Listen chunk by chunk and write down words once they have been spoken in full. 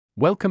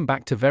Welcome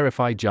back to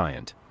Verify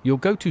Giant, your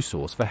go-to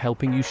source for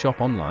helping you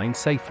shop online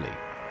safely.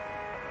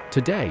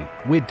 Today,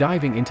 we're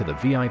diving into the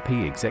VIP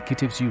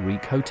Executive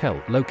Zurique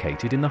Hotel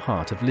located in the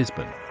heart of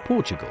Lisbon,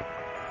 Portugal.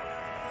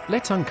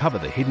 Let's uncover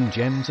the hidden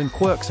gems and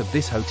quirks of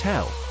this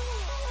hotel.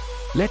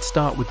 Let's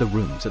start with the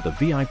rooms at the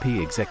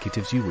VIP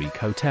Executive Zurique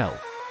Hotel.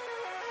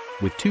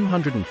 With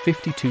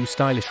 252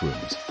 stylish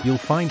rooms, you'll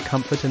find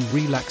comfort and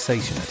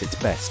relaxation at its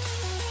best.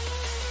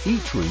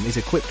 Each room is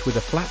equipped with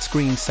a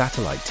flat-screen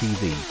satellite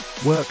TV,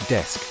 work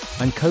desk,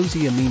 and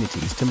cozy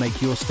amenities to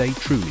make your stay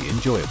truly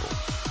enjoyable.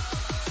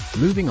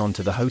 Moving on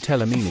to the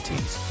hotel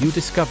amenities, you'll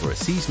discover a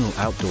seasonal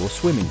outdoor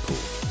swimming pool,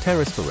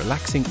 terrace for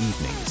relaxing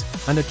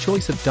evenings, and a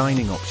choice of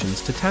dining options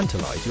to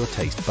tantalize your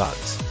taste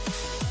buds.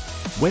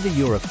 Whether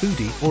you're a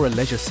foodie or a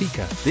leisure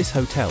seeker, this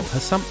hotel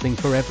has something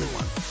for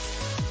everyone.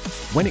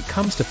 When it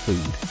comes to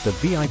food, the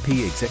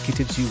VIP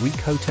Executive Zurique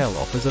Hotel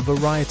offers a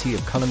variety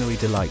of culinary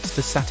delights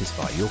to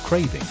satisfy your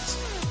cravings.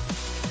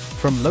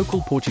 From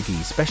local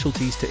Portuguese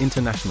specialties to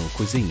international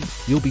cuisine,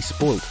 you'll be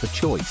spoilt for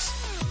choice.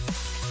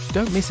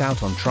 Don't miss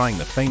out on trying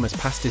the famous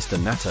pastis de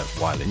nata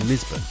while in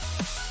Lisbon.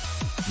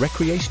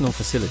 Recreational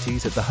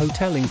facilities at the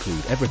hotel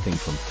include everything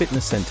from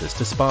fitness centers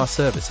to spa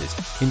services,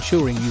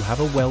 ensuring you have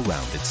a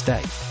well-rounded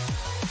stay.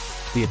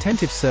 The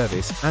attentive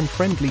service and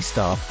friendly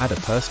staff add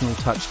a personal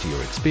touch to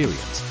your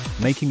experience,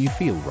 making you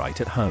feel right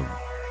at home.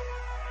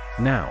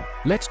 Now,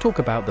 let's talk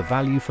about the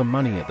value for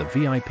money at the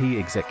VIP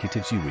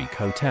Executive Zurique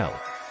Hotel.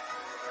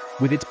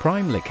 With its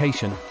prime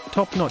location,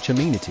 top-notch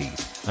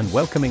amenities, and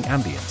welcoming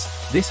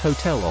ambience, this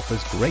hotel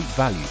offers great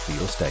value for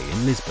your stay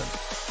in Lisbon.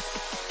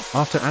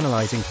 After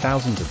analyzing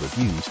thousands of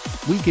reviews,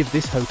 we give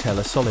this hotel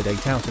a solid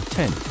 8 out of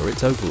 10 for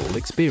its overall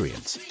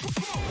experience.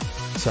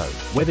 So,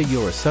 whether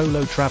you're a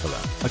solo traveler,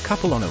 a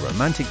couple on a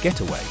romantic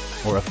getaway,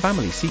 or a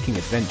family seeking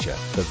adventure,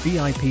 the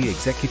VIP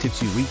Executive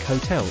Zurique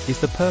Hotel is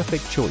the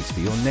perfect choice for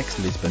your next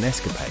Lisbon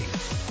escapade.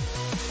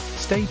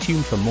 Stay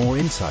tuned for more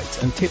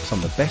insights and tips on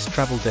the best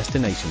travel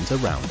destinations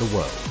around the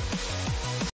world.